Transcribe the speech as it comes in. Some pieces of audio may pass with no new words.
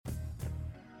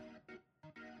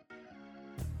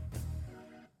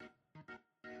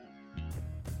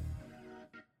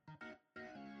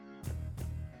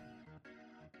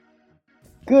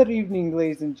Good evening,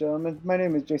 ladies and gentlemen. My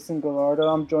name is Jason Gallardo.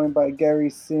 I'm joined by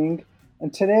Gary Singh.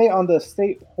 And today on the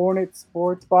State Hornet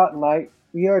Sports Spotlight,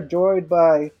 we are joined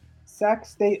by Sac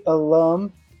State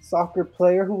alum, soccer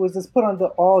player who was just put on the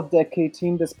all decade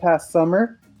team this past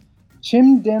summer,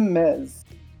 Chimdem Mez.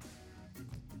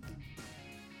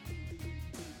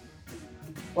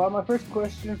 Well, my first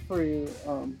question for you,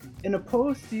 in a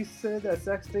post, you said that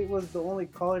Sac State was the only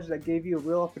college that gave you a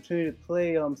real opportunity to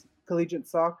play collegiate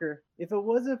soccer. If it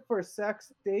wasn't for Sac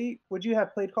State, would you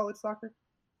have played college soccer?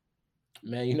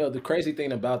 Man, the crazy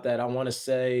thing about that, I want to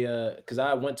say, because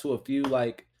I went to a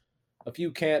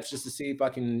few camps just to see if I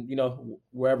can,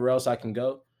 wherever else I can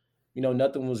go.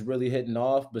 Nothing was really hitting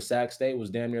off, but Sac State was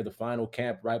damn near the final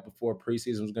camp right before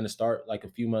preseason was going to start, like a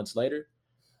few months later.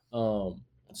 Um,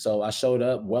 so I showed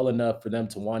up well enough for them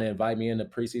to want to invite me into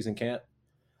preseason camp.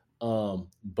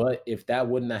 But if that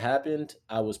wouldn't have happened,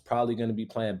 I was probably going to be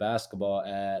playing basketball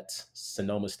at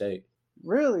Sonoma State.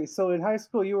 Really? So in high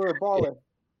school, you were a baller.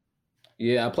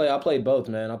 Yeah, I played both,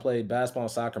 man. I played basketball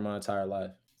and soccer my entire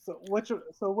life. So which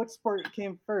sport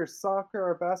came first, soccer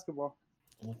or basketball?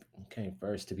 What came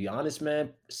first? To be honest, man,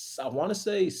 I want to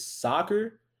say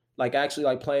soccer, like actually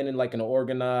like playing in like an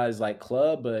organized like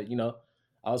club, but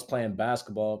I was playing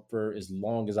basketball for as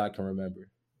long as I can remember.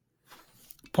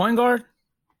 Point guard?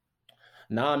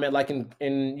 Nah, man, like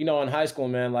in high school,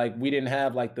 man, like we didn't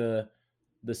have like the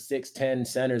 6'10"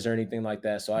 centers or anything like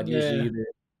that. So I'd usually Yeah. either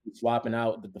be swapping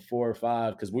out the 4 or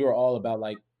 5 because we were all about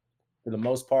like for the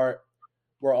most part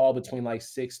we're all between like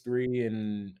 6'3"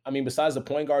 and I mean, besides the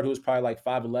point guard who was probably like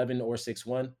 5'11" or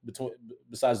 6'1",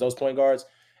 besides those point guards,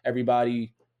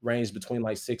 everybody ranged between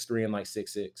like 6'3" and like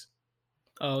 6'6".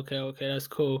 Oh, okay, that's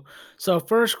cool. So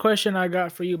first question I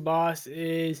got for you, boss,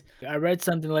 is I read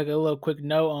something like a little quick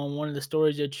note on one of the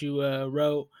stories that you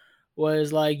wrote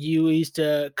was like you used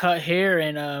to cut hair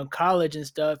in college and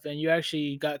stuff, and you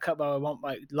actually got cut by one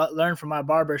like learned from my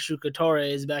barber Shuka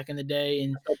Torres back in the day,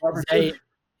 and So Barber too? Zay.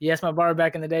 Yes, my barber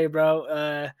back in the day,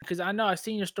 bro. Because I know I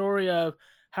seen your story of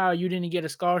how you didn't get a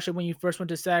scholarship when you first went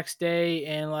to Sac State,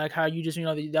 and like how you just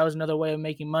that was another way of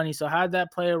making money. So how did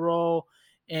that play a role?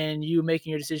 And you making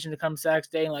your decision to come Sac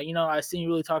State, and like I seen you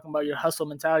really talking about your hustle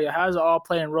mentality. How does it all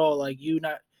play a role? Like you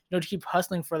not to keep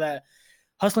hustling for that,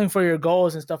 hustling for your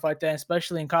goals and stuff like that,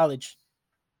 especially in college.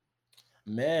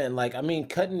 Man, like I mean,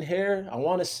 cutting hair. I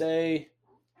want to say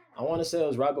it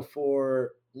was right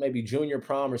before maybe junior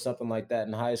prom or something like that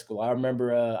in high school. I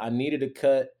remember I needed a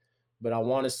cut, but I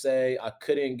want to say I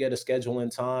couldn't get a schedule in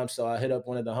time, so I hit up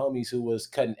one of the homies who was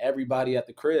cutting everybody at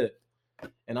the crib,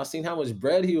 and I seen how much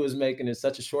bread he was making in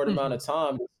such a short amount of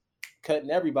time, cutting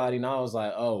everybody, and I was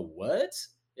like, "Oh, what?"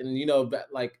 And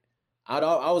like I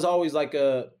was always like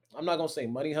I'm not gonna say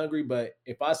money hungry, but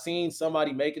if I seen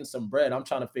somebody making some bread, I'm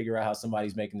trying to figure out how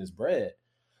somebody's making this bread.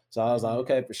 So I was like,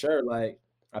 okay, for sure. Like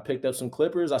I picked up some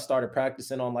clippers. I started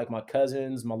practicing on like my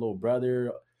cousins, my little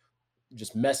brother,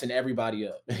 just messing everybody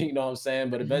up. You know what I'm saying?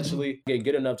 But eventually get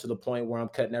good enough to the point where I'm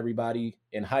cutting everybody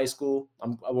in high school.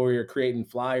 We were creating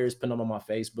flyers, putting them on my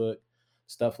Facebook,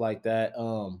 stuff like that.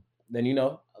 Then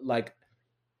like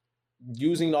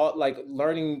using all like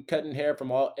learning cutting hair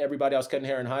from all everybody else cutting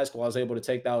hair in high school. I was able to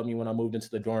take that with me when I moved into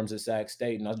the dorms at Sac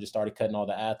State, and I just started cutting all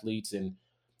the athletes. And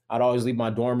I'd always leave my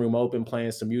dorm room open,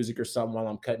 playing some music or something while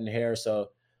I'm cutting hair. So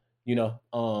you know,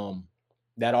 um,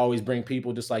 that always bring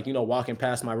people just like walking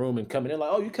past my room and coming in like,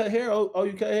 oh, you cut hair, oh,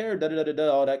 you cut hair, da da da da, da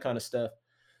all that kind of stuff.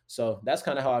 So that's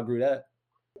kind of how I grew that.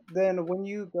 Then when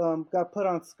you got put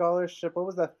on scholarship, what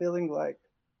was that feeling like?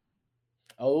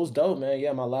 Oh, it was dope, man.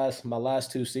 Yeah, my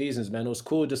last 2 seasons, man. It was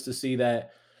cool just to see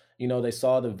that, they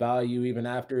saw the value even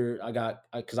after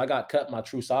because I got cut my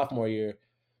true sophomore year.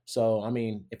 So I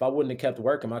mean, if I wouldn't have kept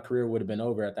working, my career would have been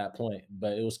over at that point.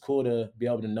 But it was cool to be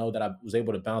able to know that I was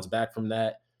able to bounce back from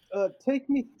that. Take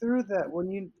me through that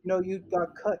when you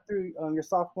got cut through your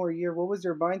sophomore year. What was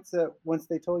your mindset once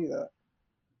they told you that?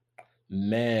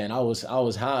 Man, I was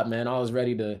hot, man. I was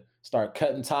ready to start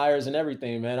cutting tires and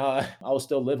everything, man. I was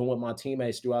still living with my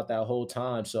teammates throughout that whole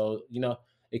time. So,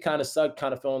 it kind of sucked,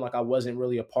 kind of feeling like I wasn't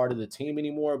really a part of the team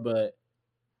anymore, but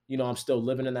I'm still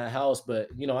living in that house. But,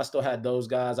 I still had those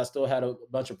guys. I still had a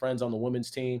bunch of friends on the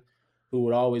women's team who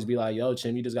would always be like, yo,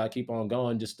 Chim, you just gotta keep on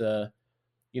going. Just I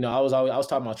was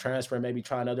talking about transferring, maybe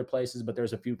trying other places, but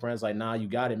there's a few friends like, nah, you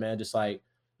got it, man. Just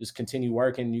continue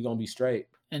working, you're gonna be straight.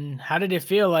 And how did it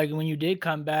feel like when you did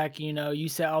come back? You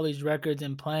set all these records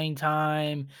in playing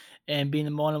time and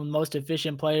being one of the most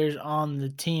efficient players on the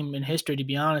team in history, to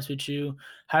be honest with you.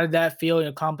 How did that feel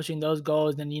accomplishing those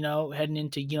goals and, heading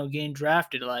into, getting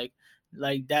drafted? Like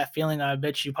that feeling I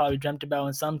bet you probably dreamt about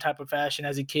in some type of fashion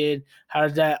as a kid. How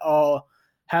did that all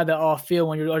how that all feel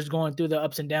when you're just going through the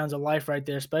ups and downs of life right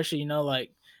there. Especially,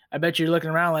 like I bet you're looking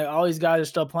around like all these guys are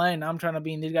still playing. I'm trying to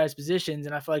be in these guys' positions,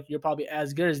 and I feel like you're probably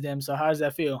as good as them. So how does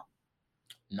that feel?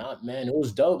 Not man, it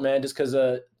was dope, man. Just because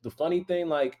the funny thing,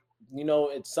 like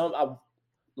it's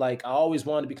I always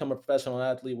wanted to become a professional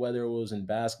athlete, whether it was in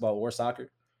basketball or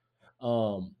soccer.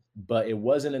 But it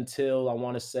wasn't until I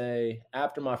want to say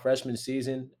after my freshman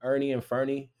season, Ernie and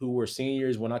Fernie, who were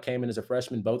seniors when I came in as a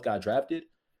freshman, both got drafted.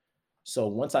 So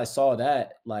once I saw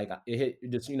that, like it hit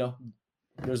it just,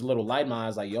 there's a little light in my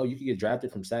eyes, like, yo, you could get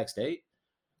drafted from Sac State.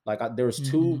 There was Mhm.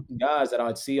 two guys that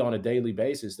I'd see on a daily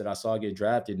basis that I saw get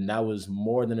drafted, and that was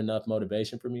more than enough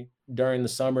motivation for me. During the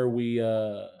summer, we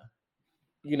have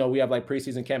like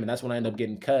preseason camp, and that's when I end up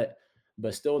getting cut.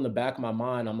 But still in the back of my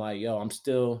mind, I'm like, yo, I'm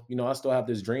still, I still have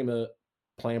this dream of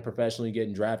playing professionally,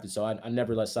 getting drafted. So I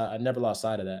never lost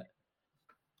sight of that.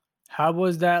 How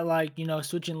was that like,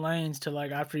 switching lanes to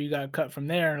like after you got cut from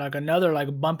there, like another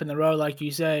like bump in the road, like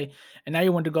you say, and now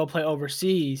you want to go play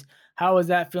overseas. How was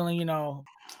that feeling?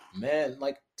 Man,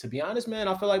 like to be honest, man,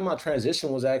 I feel like my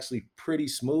transition was actually pretty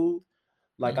smooth.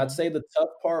 Like I'd Mhm. say the tough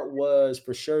part was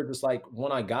for sure just like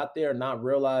when I got there, not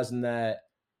realizing that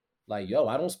like, yo,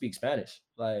 I don't speak Spanish.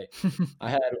 Like I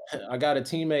had I got a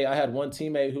teammate, I had one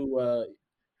teammate who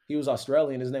he was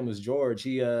Australian, his name was George.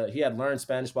 He had learned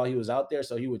Spanish while he was out there,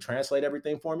 so he would translate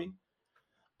everything for me.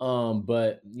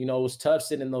 But it was tough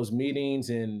sitting in those meetings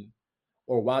and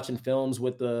or watching films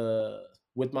with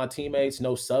my teammates,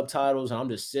 no subtitles. And I'm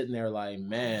just sitting there like,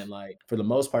 man, like for the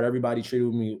most part, everybody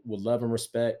treated me with love and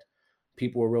respect.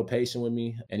 People were real patient with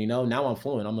me. And now I'm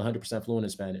fluent. I'm 100% fluent in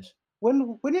Spanish.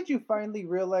 When did you finally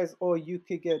realize, oh, you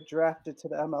could get drafted to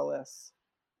the MLS?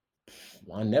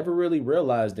 I never really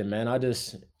realized it, man. I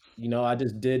just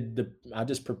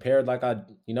prepared like I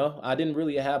didn't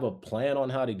really have a plan on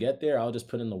how to get there. I'll just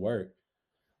put in the work.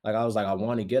 Like I was like, I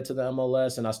want to get to the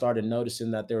MLS, and I started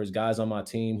noticing that there was guys on my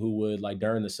team who would like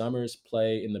during the summers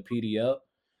play in the PDL,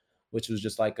 which was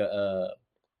just like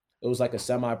it was like a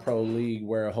semi-pro league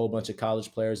where a whole bunch of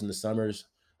college players in the summers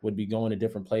would be going to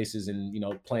different places and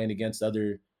playing against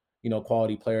other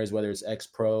quality players, whether it's ex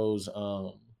pros,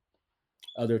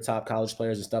 other top college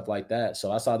players and stuff like that.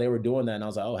 So I saw they were doing that, and I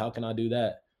was like, oh, how can I do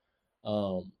that?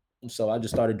 Um, so I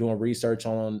just started doing research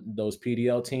on those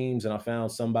PDL teams, and I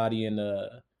found somebody in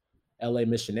the LA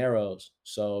Missioneros.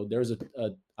 So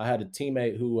I had a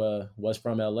teammate who was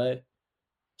from LA.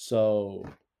 So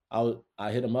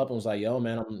I hit him up and was like, "Yo,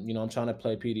 man, I'm trying to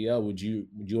play PDL. Would you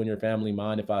and your family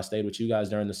mind if I stayed with you guys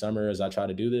during the summer as I try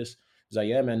to do this?" He's like,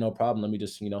 "Yeah, man, no problem. Let me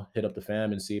just hit up the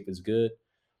fam and see if it's good."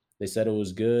 They said it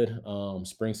was good.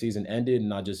 Spring season ended,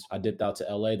 and I dipped out to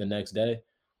LA the next day,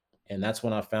 and that's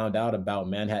when I found out about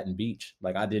Manhattan Beach.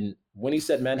 Like I didn't when he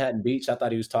said Manhattan Beach, I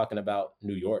thought he was talking about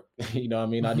New York. You know what I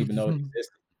mean? I didn't even know it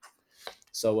existed.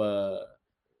 So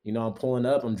I'm pulling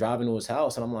up, I'm driving to his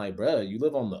house, and I'm like, "Bruh, you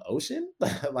live on the ocean?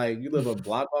 Like you live a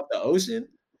block off the ocean?"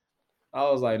 I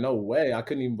was like, "No way." I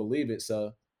couldn't even believe it.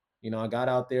 So, I got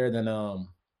out there, then I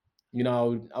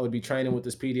would be training with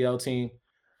this PDL team.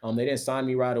 They didn't sign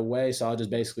me right away, so I was just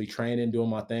basically training, doing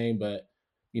my thing. But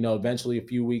eventually, a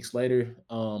few weeks later,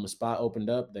 a spot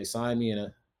opened up. They signed me,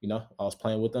 and I was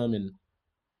playing with them, and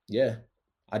yeah,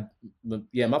 I,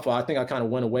 yeah, my fault. I think I kind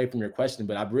of went away from your question,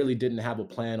 but I really didn't have a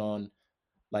plan on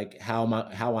like how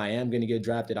I am going to get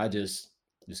drafted. I just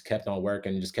kept on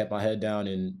working, just kept my head down,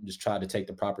 and just tried to take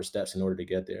the proper steps in order to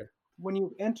get there. When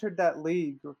you entered that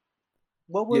league,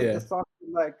 what was the Yeah. soccer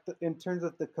like in terms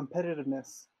of the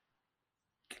competitiveness?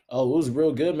 Oh, it was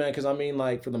real good, man. Because I mean,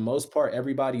 like for the most part,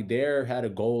 everybody there had a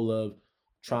goal of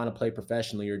trying to play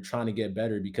professionally or trying to get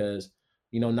better. Because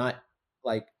not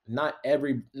not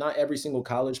every single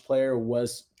college player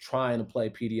was trying to play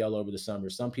PDL over the summer.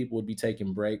 Some people would be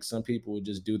taking breaks. Some people would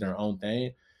just do their own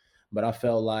thing. But I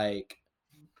felt like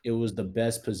it was the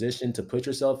best position to put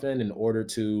yourself in order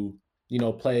to,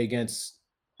 play against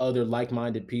other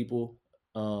like-minded people,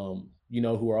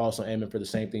 who are also aiming for the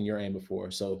same thing you're aiming for.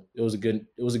 So it was a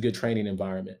good training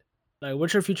environment. Like,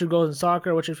 what's your future goals in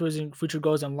soccer? What's your future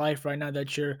goals in life right now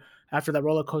that you're after that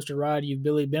roller coaster ride you've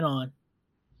really been on?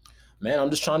 Man,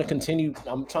 I'm just trying to continue.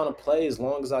 I'm trying to play as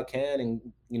long as I can and,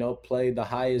 play the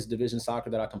highest division soccer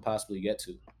that I can possibly get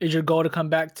to. Is your goal to come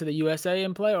back to the USA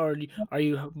and play, or are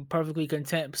you perfectly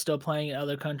content still playing in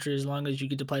other countries as long as you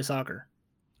get to play soccer?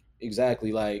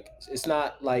 Exactly. Like it's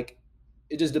not like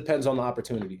it just depends on the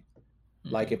opportunity.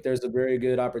 Like Mhm. if there's a very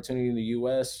good opportunity in the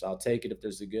US, I'll take it. If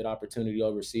there's a good opportunity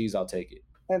overseas, I'll take it.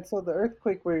 And so the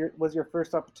earthquake was your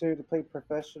first opportunity to play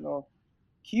professional.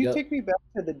 Can you Yep. take me back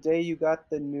to the day you got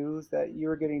the news that you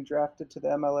were getting drafted to the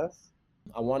MLS?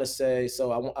 I want to say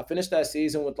so. I finished that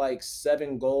season with like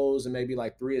 7 goals and maybe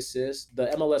like 3 assists.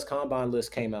 The MLS Combine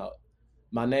list came out.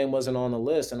 My name wasn't on the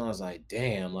list, and I was like,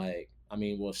 damn. Like, I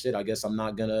mean, well, shit. I guess I'm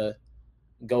not gonna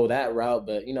go that route,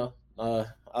 but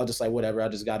I'll just like whatever. I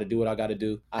just got to do what I got to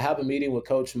do. I have a meeting with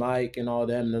Coach Mike and all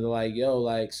them, and they're like, "Yo,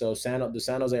 like, so the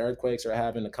San Jose Earthquakes are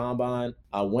having the combine."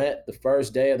 I went the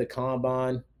first day of the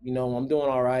combine. I'm doing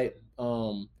all right.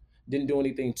 Didn't do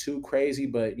anything too crazy,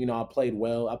 but I played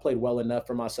well. I played well enough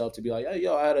for myself to be like, "Hey,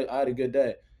 yo, I had a good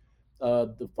day."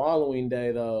 The following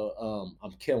day, though,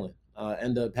 I'm killing.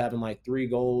 End up having like 3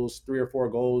 goals, 3 or 4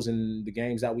 goals in the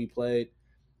games that we played.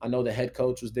 I know the head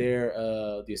coach was there.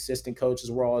 The assistant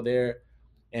coaches were all there,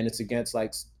 and it's against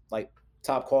like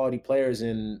top quality players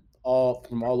in all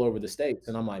from all over the states.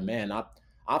 And I'm like, man, I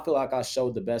feel like I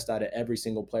showed the best out of every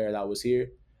single player that was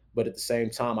here. But at the same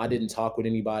time, I didn't talk with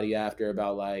anybody after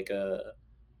about like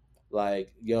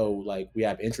yo, like we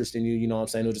have interest in you. You know what I'm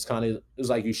saying? It was just kind of it was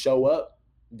like you show up,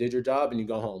 did your job, and you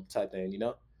go home type thing.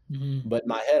 Mm-hmm. But in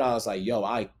my head, I was like, yo,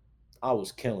 I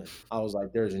was killing. I was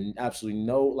like, there's absolutely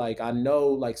no like I know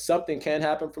like something can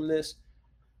happen from this.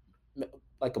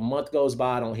 Like a month goes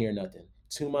by, I don't hear nothing.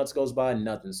 2 months goes by,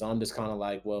 nothing. So I'm just kind of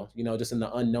like, well, just in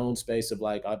the unknown space of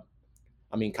like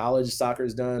I mean, college soccer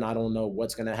is done. I don't know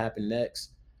what's gonna happen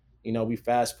next. We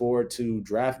fast forward to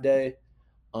draft day.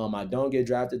 I don't get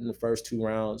drafted in the first 2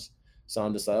 rounds, so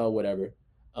I'm just like, oh, whatever.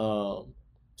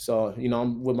 So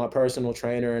I'm with my personal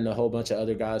trainer and a whole bunch of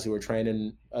other guys who are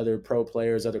training other pro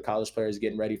players, other college players,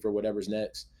 getting ready for whatever's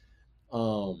next.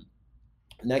 Um,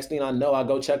 Next thing I know, I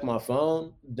go check my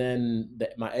phone. Then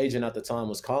my agent at the time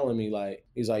was calling me like,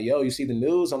 he's like, "Yo, you see the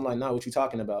news?" I'm like, "Nah, what you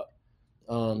talking about?"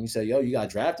 He said, "Yo, you got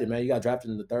drafted, man. You got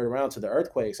drafted in the third round to the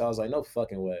Earthquakes." I was like, "No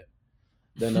fucking way."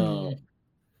 Then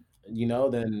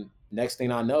then next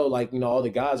thing I know, like, all the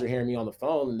guys are hearing me on the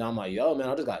phone, and I'm like, yo, man,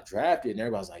 I just got drafted. And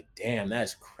everybody's like, damn,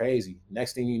 that's crazy.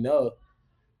 Next thing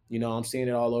I'm seeing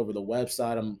it all over the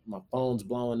website. My phone's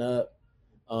blowing up.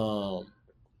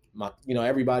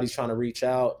 Everybody's trying to reach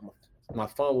out. My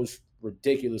phone was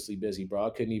ridiculously busy, bro. I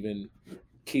couldn't even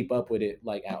keep up with it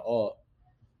like at all.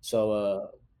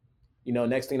 So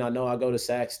next thing I know, I go to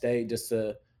Sac State just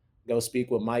to go speak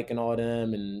with Mike and all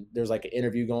them, and there's like an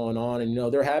interview going on, and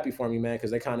they're happy for me, man,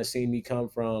 because they kind of seen me come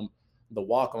from the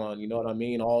walk on, you know what I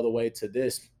mean, all the way to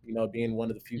this, being one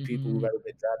of the few people who've Mm-hmm. ever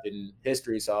been drafted in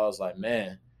history. So I was like,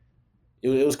 man,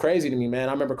 it was crazy to me, man.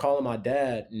 I remember calling my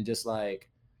dad and just like,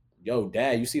 yo,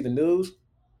 dad, you see the news?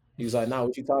 He was like, nah,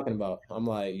 what you talking about? I'm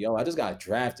like, yo, I just got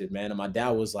drafted, man. And my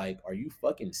dad was like, are you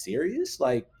fucking serious?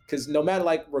 Like, because no matter,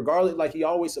 like, regardless, like, he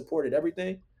always supported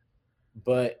everything,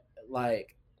 but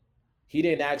like, he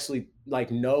didn't actually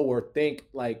like know or think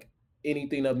like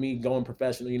anything of me going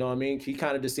professional. You know what I mean? He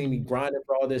kind of just seen me Mm-hmm. grinding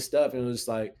for all this stuff, and it was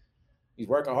like he's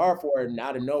working hard for it, and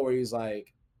out of nowhere, he's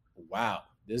like, "Wow,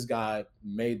 this guy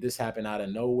made this happen out of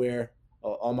nowhere."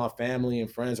 All my family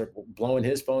and friends are blowing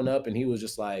his phone up, and he was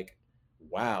just like,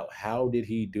 "Wow, how did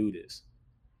he do this?"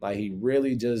 Like he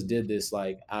really just did this,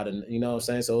 like out of what I'm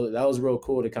saying. So that was real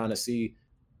cool to kind of see.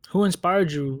 Who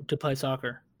inspired you to play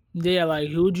soccer? Yeah, like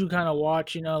who would you kind of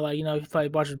watch? Like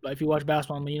if you watch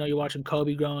basketball, you're watching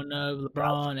Kobe growing up,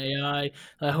 LeBron, AI.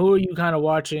 Like who are you kind of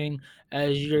watching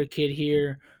as you're a kid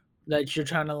here that you're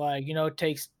trying to like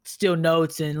take still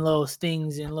notes and little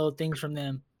things from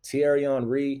them? Thierry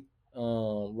Henry,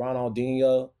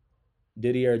 Ronaldinho,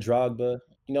 Didier Drogba.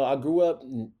 I grew up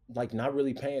like not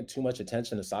really paying too much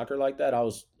attention to soccer like that. I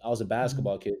was a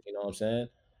Mhm, basketball kid, you know what I'm saying?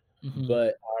 mhm,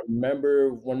 But I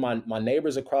remember when my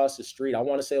neighbors across the street, I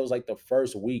want to say it was like the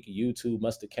first week YouTube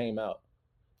must have came out.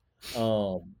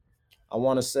 Um, I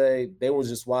want to say they were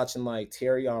just watching like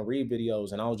Thierry Henry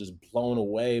videos, and I was just blown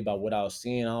away by what I was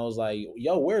seeing. I was like,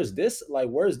 "Yo, where's this? Like,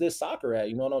 where's this soccer at?"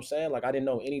 You know what I'm saying? Like, I didn't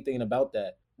know anything about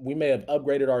that. We may have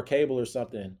upgraded our cable or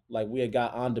something. Like, we had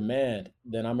got on demand.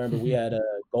 Then I remember we had a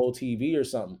Gold TV or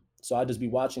something. So I'd just be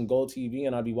watching Gold TV,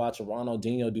 and I'd be watching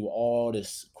Ronaldinho do all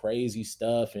this crazy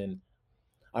stuff. And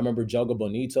I remember Joga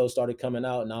Bonito started coming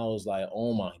out, and I was like,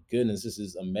 "Oh my goodness, this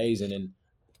is amazing!" And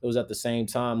it was at the same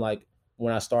time like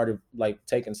when I started like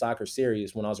taking soccer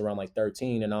serious when I was around like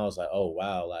 13, and I was like, "Oh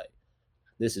wow, like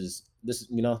this is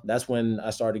that's when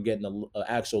I started getting a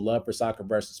actual love for soccer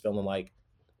versus feeling like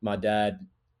my dad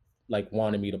like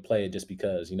wanted me to play it just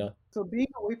because. So being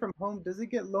away from home, does it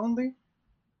get lonely?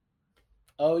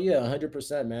 Oh yeah,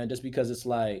 100%, man. Just because it's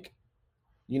like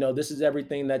this is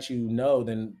everything that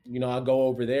then I go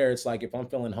over there. It's like if I'm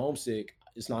feeling homesick,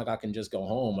 it's not like I can just go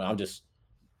home. I'll just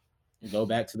go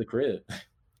back to the crib.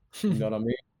 You know what I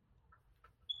mean?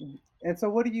 And so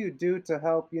what do you do to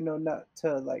help, not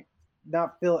to like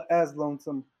not feel as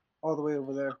lonesome all the way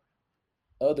over there?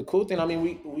 The cool thing, I mean,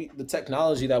 we the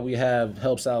technology that we have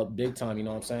helps out big time. You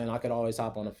know what I'm saying? I could always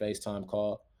hop on a FaceTime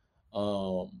call.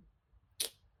 Um,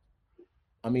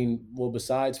 I mean, well,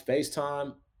 besides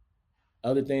FaceTime,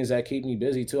 other things that keep me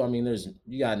busy too. I mean, there's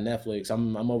you got Netflix.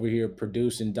 I'm over here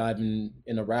producing, diving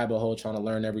in a rabbit hole, trying to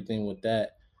learn everything with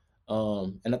that.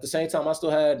 And at the same time, I still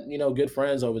had good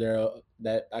friends over there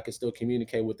that I could still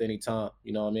communicate with anytime.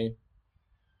 You know what I mean?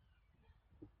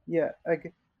 Yeah,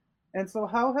 and so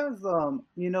how has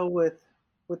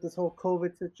with this whole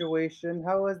COVID situation,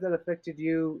 how has that affected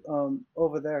you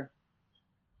over there?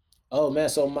 Oh man,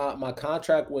 so my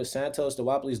contract with Santos de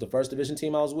Wapelli is the first division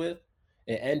team I was with.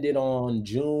 It ended on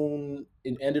June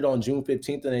 15th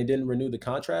and they didn't renew the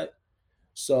contract.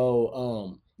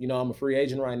 So I'm a free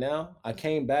agent right now. I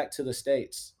came back to the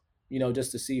States,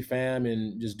 just to see fam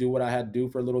and just do what I had to do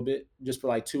for a little bit, just for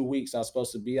like 2 weeks. I was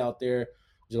supposed to be out there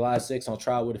July 6th on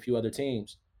trial with a few other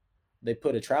teams. They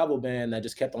put a travel ban that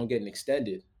just kept on getting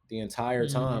extended the entire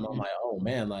time. I'm Mhm. like, oh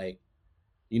man, like,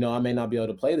 I may not be able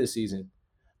to play this season.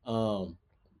 Um,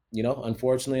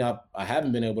 Unfortunately, I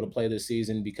haven't been able to play this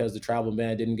season because the travel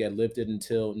ban didn't get lifted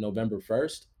until November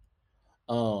 1st.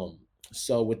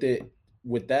 So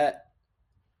with that,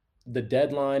 the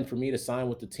deadline for me to sign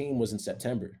with the team was in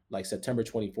September, like September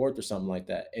 24th or something like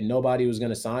that. And nobody was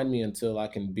going to sign me until I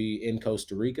can be in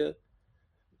Costa Rica,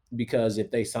 because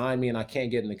if they sign me and I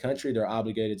can't get in the country, they're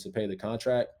obligated to pay the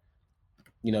contract,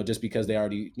 just because they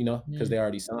already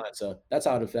signed. So that's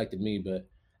how it affected me. But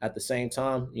at the same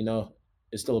time,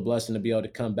 it's still a blessing to be able to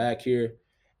come back here.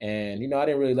 And, I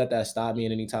didn't really let that stop me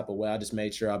in any type of way. I just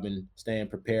made sure I've been staying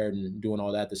prepared and doing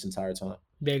all that this entire time.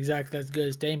 Yeah, exactly. That's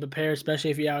good. Staying prepared, especially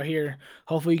if you're out here.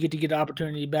 Hopefully, you get the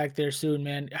opportunity back there soon,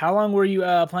 man. How long were you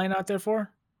playing out there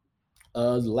for?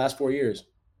 The last 4 years.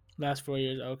 Last 4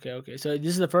 years. Okay, okay. So this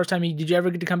is the first time did you ever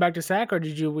get to come back to SAC, or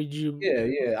Would you? Yeah,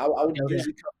 yeah. I would Yeah, okay,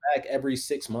 usually come back every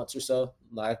 6 months or so.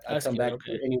 Like I that's come good. back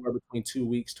Okay. anywhere between 2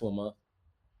 weeks to a month.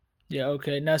 Yeah.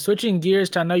 Okay. Now switching gears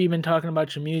to, I know you've been talking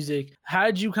about your music. How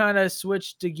did you kind of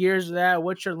switch to gears of that?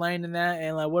 What's your lane in that,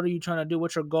 and like, what are you trying to do?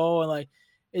 What's your goal? And like,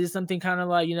 is it something kind of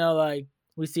like like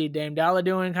we see Dame Dollar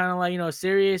doing, kind of like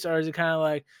serious, or is it kind of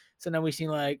like something we seen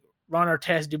like Ron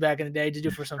Artest do back in the day to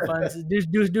do for some fun,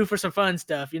 do for some fun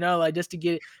stuff, like just to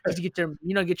get your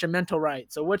get your mental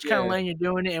right. So which kind of Yeah, lane you're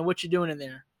doing it, and what you're doing in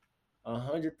there?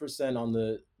 100% on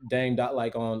the dang dot.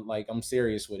 Like I'm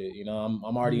serious with it. I'm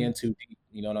already Mm-hmm. in too deep.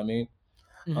 You know what I mean?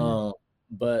 Mm-hmm. Um,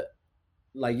 but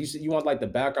like you said, you want like the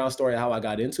background story of how I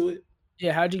got into it.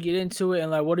 Yeah, how'd you get into it,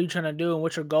 and like, what are you trying to do, and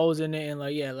what's your goals in it, and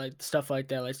like, yeah, like stuff like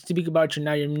that. Like, speak about your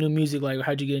new music. Like,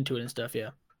 how'd you get into it and stuff?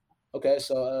 Yeah. Okay,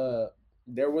 so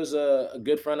there was a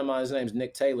good friend of mine. His name's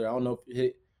Nick Taylor. I don't know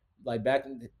if like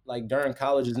like during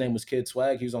college, his name was Kid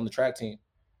Swag. He was on the track team,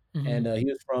 Mm-hmm. and he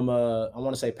was from I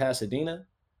want to say Pasadena,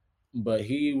 but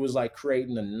he was like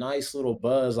creating a nice little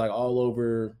buzz like all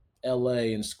over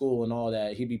LA and school and all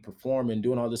that. He'd be performing,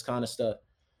 doing all this kind of stuff.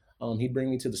 He'd bring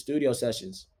me to the studio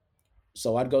sessions.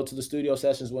 So I'd go to the studio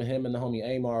sessions with him and the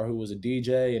homie Amar, who was a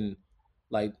DJ, and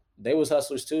like they was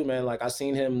hustlers too, man. Like I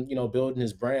seen him, building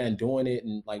his brand, doing it,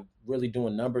 and like really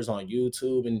doing numbers on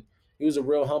YouTube. And he was a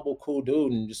real humble, cool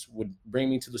dude, and just would bring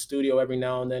me to the studio every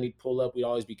now and then. He'd pull up, we'd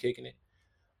always be kicking it.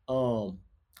 Um,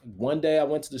 One day I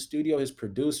went to the studio. His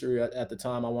producer at the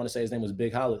time, I want to say his name was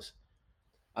Big Hollis.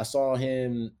 I saw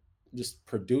him just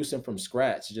producing from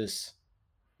scratch. Just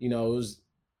it was.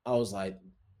 I was like,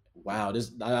 wow,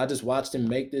 this. I just watched him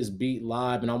make this beat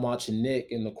live, and I'm watching Nick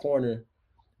in the corner,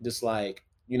 just like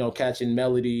catching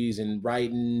melodies and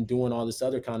writing, doing all this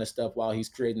other kind of stuff while he's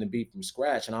creating the beat from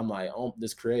scratch. And I'm like, oh,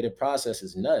 this creative process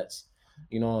is nuts.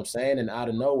 You know what I'm saying? And out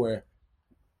of nowhere,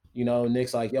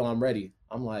 Nick's like, yo, I'm ready.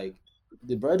 I'm like,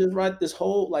 did bro just write this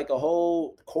whole like a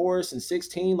whole chorus in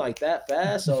 16 like that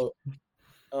fast? So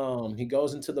he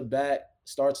goes into the back,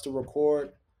 starts to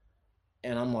record,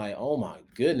 and I'm like, oh my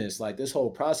goodness, like this whole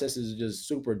process is just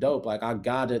super dope. Like I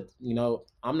gotta,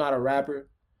 I'm not a rapper,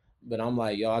 but I'm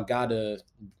like, yo, I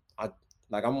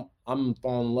like I'm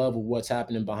falling in love with what's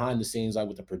happening behind the scenes, like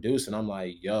with the producer. And I'm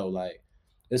like, yo, like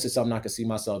this is something I could see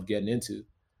myself getting into.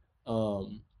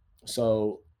 Um,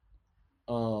 so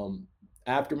um,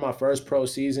 After my first pro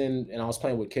season, and I was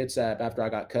playing with Kitsap after I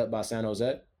got cut by San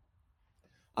Jose,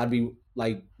 I'd be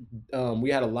like, we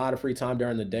had a lot of free time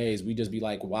during the days. We'd just be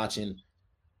like watching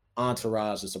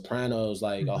Entourage, The Sopranos,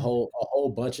 like a Mm-hmm. whole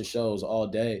bunch of shows all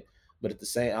day. But at the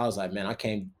same, I was like, man, I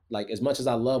can't like as much as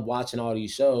I love watching all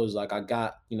these shows, like I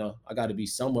got to be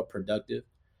somewhat productive.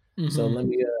 So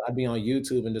Mm-hmm. I'd be on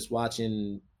YouTube and just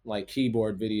watching like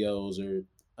keyboard videos or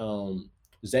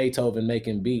Zaytoven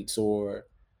making beats or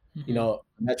you know,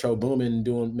 Metro Boomin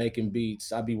making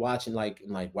beats. I'd be watching like,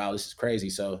 wow, this is crazy.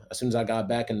 So as soon as I got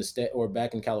back in the state or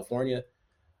back in California,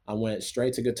 I went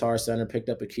straight to Guitar Center, picked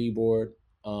up a keyboard.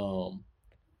 Um,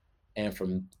 and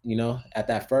from, you know, at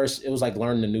that first, it was like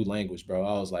learning a new language, bro.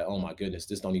 I was like, oh my goodness,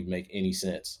 this don't even make any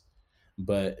sense.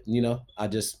 But, you know, I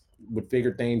just would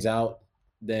figure things out.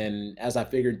 Then as I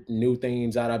figured new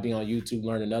things out, I'd be on YouTube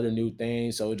learning other new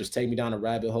things. So it just take me down a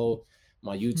rabbit hole.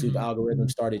 My YouTube Mhm. algorithm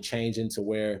started changing to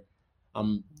where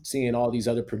I'm seeing all these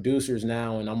other producers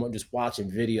now, and I'm just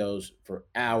watching videos for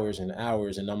hours and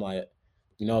hours. And I'm like,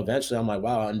 you know, eventually I'm like,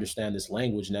 wow, I understand this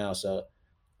language now. So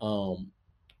um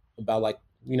about like,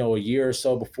 you know, a year or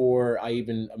so before I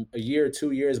even a year or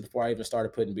 2 years before I even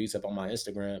started putting beats up on my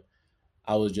Instagram,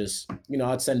 I was just, you know,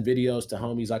 I'd send videos to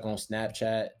homies like on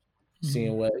Snapchat,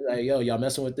 seeing what, like, yo, y'all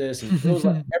messing with this. And it was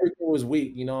like Mhm. everything was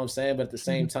weak, you know what I'm saying? But at the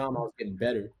same time, I was getting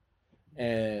better.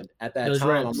 And at that Those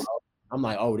time, reps. I'm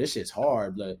like, oh, this shit's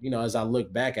hard. But you know, as I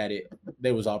look back at it,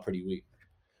 they was all pretty weak.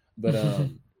 But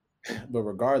but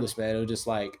regardless, man, it was just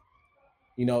like,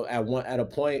 you know, at a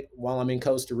point while I'm in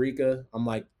Costa Rica, I'm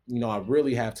like, you know, I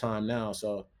really have time now.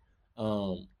 So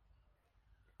um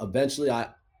eventually I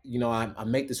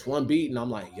make this one beat and I'm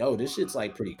like, yo, this shit's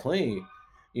like pretty clean.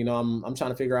 You know, I'm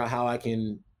trying to figure out how I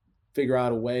can figure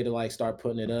out a way to like start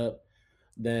putting it up.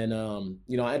 Then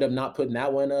you know, I end up not putting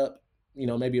that one up. You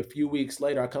know, maybe a few weeks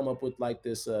later I come up with like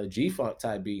this G-Funk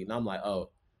type beat and I'm like, oh,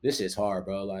 this shit's hard,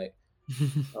 bro. Like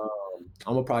I'm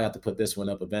gonna probably have to put this one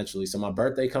up eventually. So my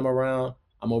birthday come around,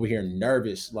 I'm over here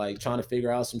nervous, like trying to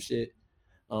figure out some shit.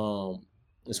 Um,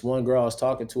 this one girl I was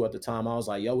talking to at the time, I was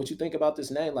like, "Yo, what you think about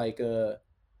this name?" Like, you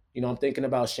know, I'm thinking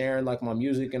about sharing like my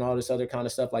music and all this other kind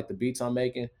of stuff, like the beats I'm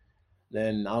making.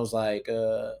 Then I was like,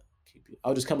 I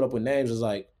was just coming up with names. It was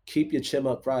like, "Keep Your Chim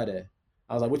Up Friday."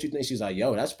 I was like, "What you think?" She's like,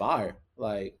 "Yo, that's fire.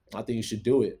 Like, I think you should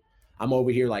do it." I'm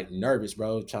over here like nervous,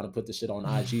 bro, trying to put this shit on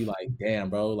IG. Like, damn,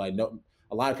 bro. Like, no,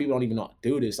 a lot of people don't even know how to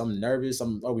do this. I'm nervous.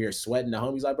 I'm over here sweating. The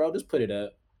homie's like, "Bro, just put it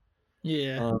up."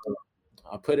 Yeah. Um,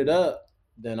 I put it up.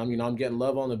 Then I'm getting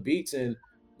love on the beats, and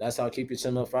that's how Keep Your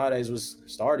Chin Up Fridays was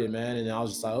started, man. And I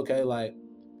was just like, okay, like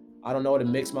I don't know how to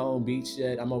mix my own beats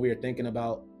yet. I'm over here thinking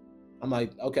about. I'm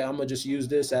like, okay, I'm gonna just use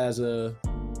this as a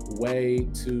way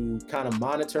to kind of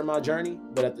monitor my journey,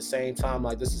 but at the same time,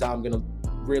 like this is how I'm gonna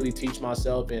really teach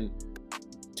myself and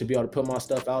to be able to put my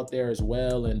stuff out there as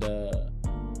well. And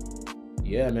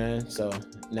yeah, man. So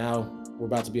now we're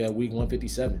about to be at week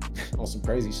 157 on some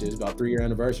crazy shit. It's about 3-year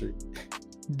anniversary.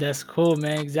 That's cool,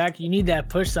 man. Exactly. You need that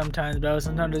push sometimes, bro.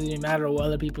 Sometimes it doesn't even matter what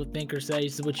other people think or say.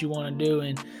 It's what you want to do.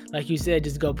 And like you said,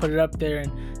 just go put it up there.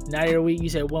 And now you're week, you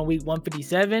said 1 week,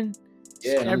 157.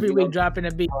 Yeah, and I'm, Every you know, week dropping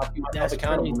a beat. I'll keep myself That's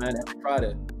accountable, crazy. man, every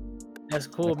Friday. That's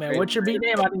cool, Like man. What's your beat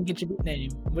name? I didn't get your beat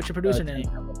name. What's your producer name?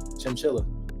 Chinchilla.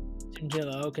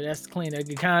 Chinchilla. Okay, that's clean.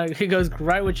 It kind of it goes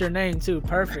right with your name too.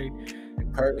 Perfect.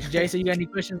 Jason, you got any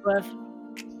questions left?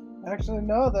 Actually,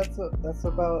 no. That's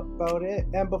about it.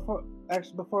 And before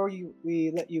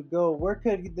we let you go, where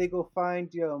could they go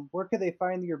find you? Where could they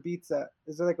find your beats at?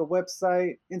 Is there like a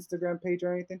website, Instagram page,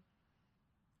 or anything?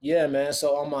 Yeah, man.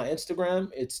 So on my Instagram,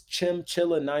 it's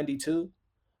Chimchilla92.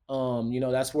 You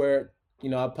know, that's where, you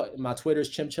know, I put my Twitter's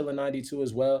Chimchilla92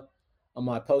 as well.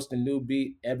 I post a new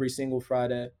beat every single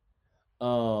Friday.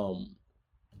 Um,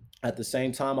 at the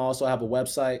same time, I also have a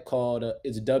website called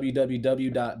it's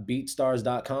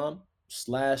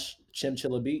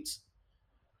www.beatstars.com/chimchillabeats.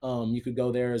 You could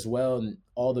go there as well, and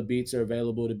all the beats are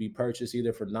available to be purchased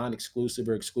either for non-exclusive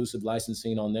or exclusive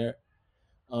licensing on there.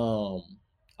 Um,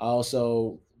 I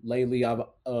also lately I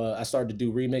started to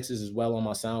do remixes as well on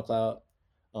my SoundCloud,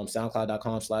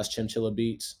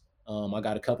 soundcloud.com/chimchillabeats. I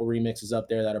got a couple remixes up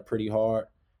there that are pretty hard,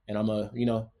 and I'm you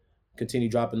know, continue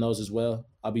dropping those as well.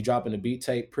 I'll be dropping a beat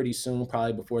tape pretty soon,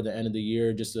 probably before the end of the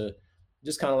year, just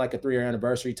kind of like a 3-year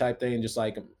anniversary type thing, just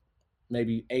like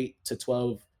maybe 8 to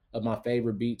 12 of my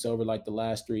favorite beats over like the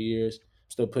last 3 years.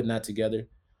 Still putting that together.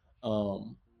 But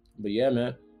yeah,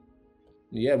 man,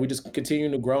 yeah, we just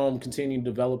continue to grow and continue to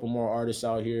develop more artists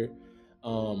out here.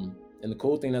 And the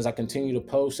cool thing is I continue to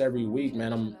post every week,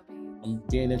 man. I'm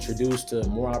being introduced to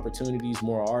more opportunities,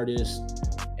 more artists,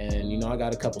 and you know, I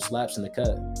got a couple slaps in the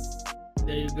cut.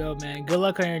 There you go, man. Good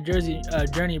luck on your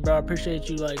journey, bro. I appreciate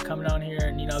you like coming on here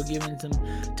and, you know, giving some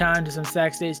time to some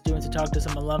Sac State students to talk to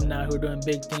some alumni who are doing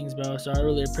big things, bro. So I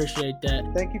really appreciate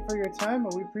that. Thank you for your time,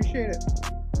 and we appreciate it.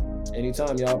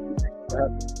 Anytime, y'all.